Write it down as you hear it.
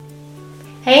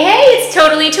Hey, it's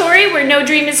Totally Tori, where no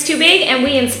dream is too big and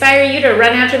we inspire you to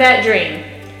run after that dream.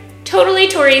 Totally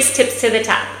Tori's Tips to the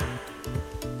Top.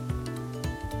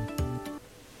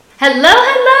 Hello,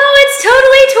 it's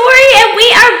Totally Tori, and we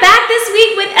are back this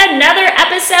week with another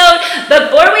episode.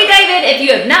 Before we dive in, if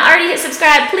you have not already hit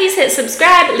subscribe, please hit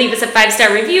subscribe, leave us a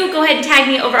 5-star review, go ahead and tag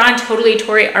me over on Totally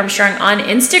Tori Armstrong on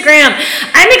Instagram.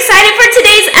 I'm excited for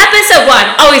today's episode. Well,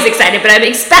 I'm always excited, but I'm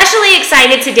especially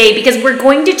excited today because we're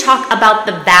going to talk about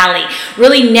the valley,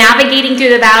 really navigating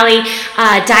through the valley,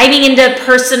 diving into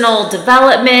personal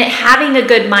development, having a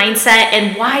good mindset,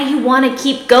 and why you want to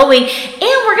keep going.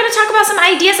 And we're going to talk about some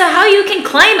ideas of how you can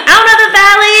climb out of the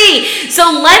valley. So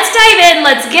let's dive in,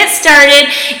 let's get started.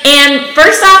 And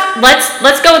first off,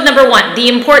 let's go with number one, the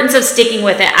importance of sticking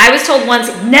with it. I was told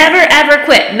once, never ever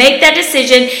quit. Make that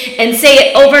decision and say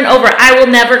it over and over. I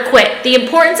will never quit. The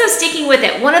importance of sticking with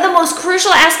it. One of the most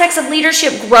crucial aspects of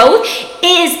leadership growth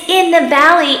is in the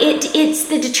valley. It's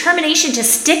the determination to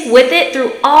stick with it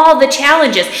through all the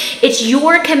challenges. It's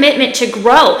your commitment to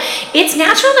grow. It's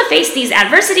natural to face these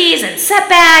adversities and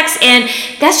setbacks, and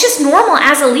that's just normal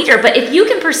as a leader. But if you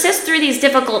can persist through these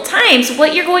difficult times,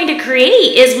 what you're going to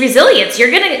create is resilience. You're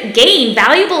going to gain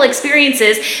valuable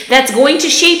experiences that's going to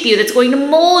shape you, that's going to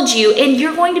mold you, and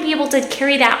you're going to be able to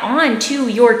carry that on to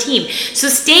your team. So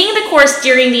staying the course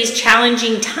during these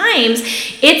challenging times,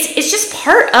 it's just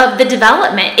part of the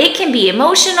development. It can be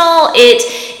emotional.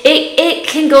 It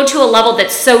can go to a level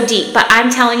that's so deep, but I'm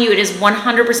telling you, it is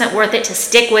 100% worth it to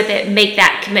stick with it, make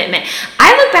that commitment.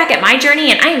 I look back at my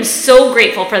journey and I am so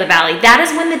grateful for the valley. That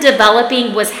is when the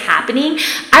developing was happening.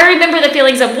 I remember the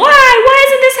feelings of, why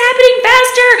isn't this happening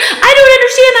faster? I don't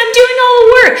understand, I'm doing all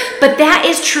the work. But that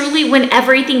is truly when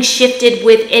everything shifted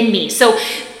within me. So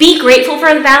be grateful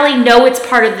for the valley. Know it's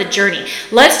part of the journey.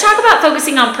 Let's talk about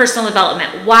focusing on personal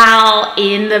development while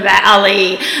in the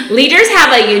valley. Leaders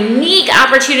have a unique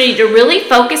opportunity to really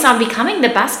focus on becoming the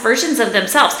best versions of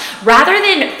themselves. Rather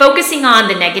than focusing on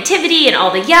the negativity and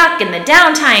all the yuck and the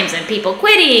downtimes and people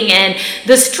quitting and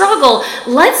the struggle,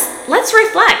 let's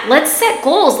reflect. Let's set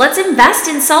goals. Let's invest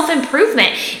in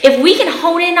self-improvement. If we can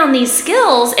hone in on these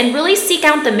skills and really seek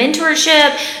out the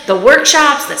mentorship, the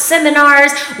workshops, the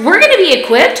seminars, we're going to be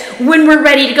equipped when we're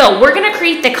ready to go. We're going to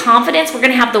create the confidence. We're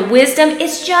going to have the wisdom.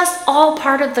 It's just all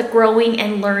part of the growing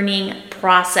and learning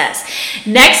process.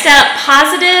 Next up,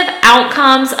 positive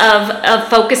outcomes of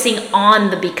focusing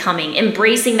on the becoming,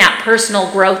 embracing that personal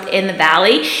growth in the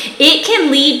valley. It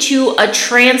can lead to a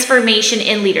transformation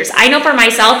in leaders. I know for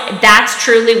myself, that's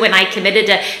truly when I committed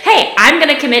to, hey, I'm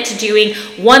going to commit to doing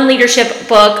one leadership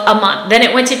book a month. Then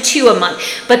it went to 2 a month.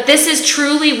 But this is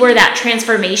truly where that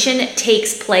transformation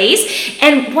takes place.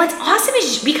 And what's awesome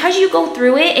is because you go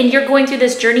through it and you're going through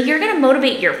this journey, you're going to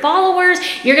motivate your followers.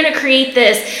 You're going to create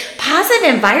this positive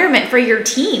environment for your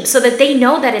team so that they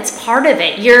know that it's part of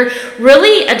it. You're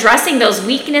really addressing those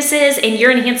weaknesses and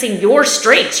you're enhancing your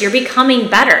strengths. You're becoming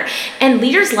better. And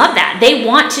leaders love that. They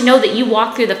want to know that you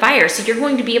walk through the fire. So you're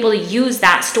going to be able to use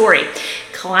that story.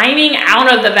 Climbing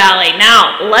out of the valley.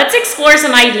 Now, let's explore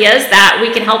some ideas that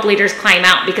we can help leaders climb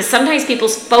out, because sometimes people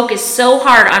focus so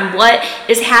hard on what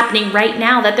is happening right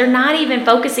now that they're not even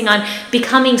focusing on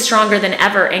becoming stronger than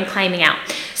ever and climbing out.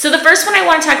 So the first one I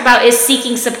want to talk about is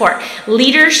seeking support.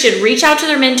 Leaders should reach out to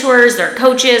their mentors, their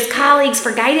coaches, colleagues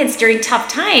for guidance during tough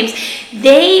times.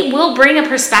 They will bring a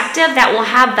perspective that will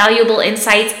have valuable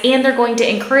insights and they're going to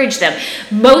encourage them.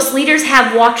 Most leaders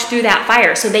have walked through that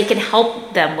fire, so they can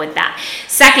help them with that.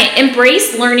 Second,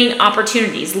 embrace learning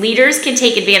opportunities. Leaders can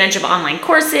take advantage of online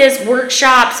courses,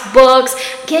 workshops, books.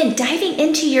 Again, diving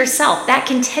into yourself, that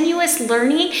continuous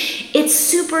learning, it's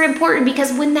super important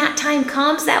because when that time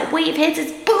comes, that wave hits,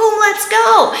 it's boom, let's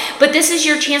go. But this is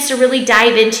your chance to really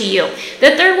dive into you.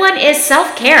 The third one is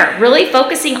self-care, really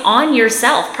focusing on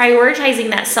yourself, prioritizing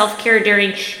that self-care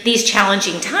during these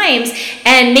challenging times,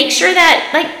 and make sure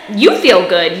that you feel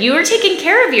good. You are taking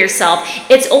care of yourself.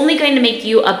 It's only going to make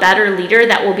you a better leader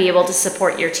that will be able to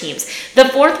support your teams. The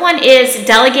fourth one is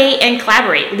delegate and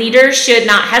collaborate. Leaders should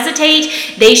not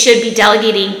hesitate. They should be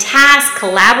delegating tasks,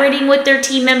 collaborating with their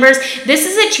team members. This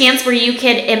is a chance where you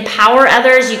can empower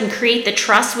others. You can create the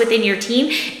trust within your team,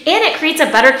 and it creates a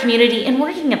better community and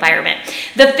working environment.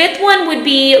 The fifth one would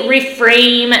be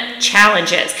reframe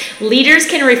challenges. Leaders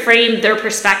can reframe their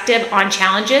perspective on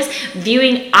challenges,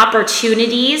 viewing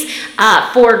opportunities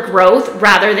for growth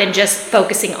rather than just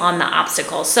focusing on the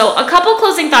obstacles. So a couple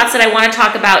closing thoughts that I want to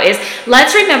talk about is,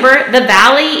 let's remember the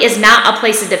valley is not a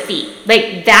place of defeat.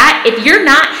 Like that, if you're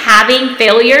not having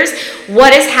failures,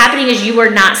 what is happening is you are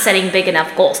not setting big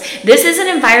enough goals. This is an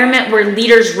environment where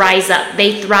leaders rise up. They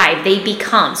they thrive, they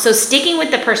become. So sticking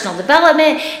with the personal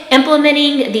development,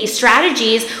 implementing these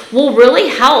strategies will really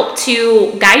help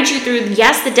to guide you through,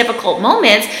 yes, the difficult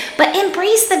moments, but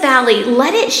embrace the valley.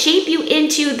 Let it shape you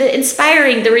into the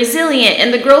inspiring, the resilient,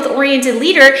 and the growth-oriented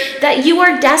leader that you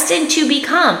are destined to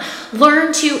become.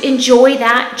 Learn to enjoy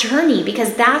that journey,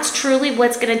 because that's truly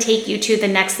what's going to take you to the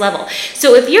next level.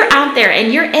 So if you're out there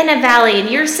and you're in a valley and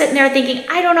you're sitting there thinking,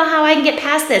 I don't know how I can get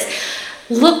past this,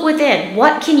 look within.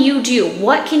 What can you do?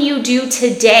 What can you do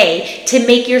today to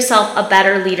make yourself a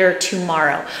better leader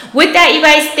tomorrow? With that, you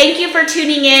guys, thank you for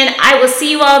tuning in. I will see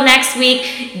you all next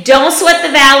week. Don't sweat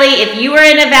the valley. If you are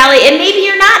in a valley, and maybe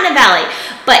you're not in a valley,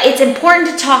 but it's important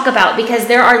to talk about, because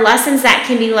there are lessons that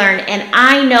can be learned. And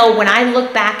I know when I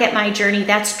look back at my journey,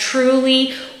 that's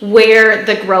truly where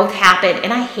the growth happened.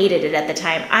 And I hated it at the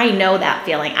time. I know that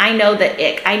feeling. I know the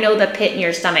ick. I know the pit in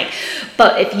your stomach.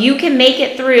 But if you can make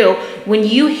it through, when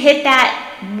you hit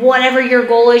that, whatever your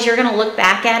goal is, you're going to look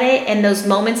back at it, and those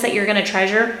moments that you're going to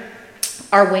treasure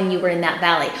are when you were in that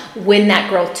valley, when that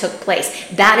growth took place.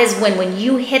 That is when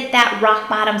you hit that rock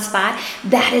bottom spot,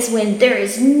 that is when there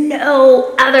is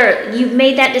no other. You've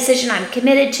made that decision, I'm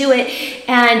committed to it,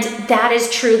 and that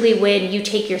is truly when you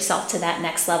take yourself to that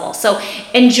next level. So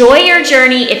enjoy your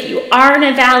journey. If you are in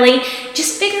a valley,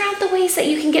 just figure out the ways that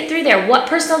you can get through there. What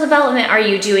personal development are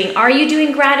you doing? Are you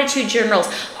doing gratitude journals?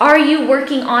 Are you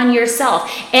working on yourself?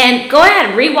 And go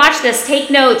ahead, rewatch this, take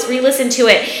notes, re-listen to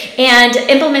it, and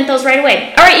implement those right away.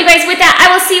 All right, you guys, with that,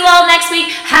 I will see you all next week.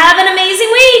 Have an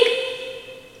amazing week.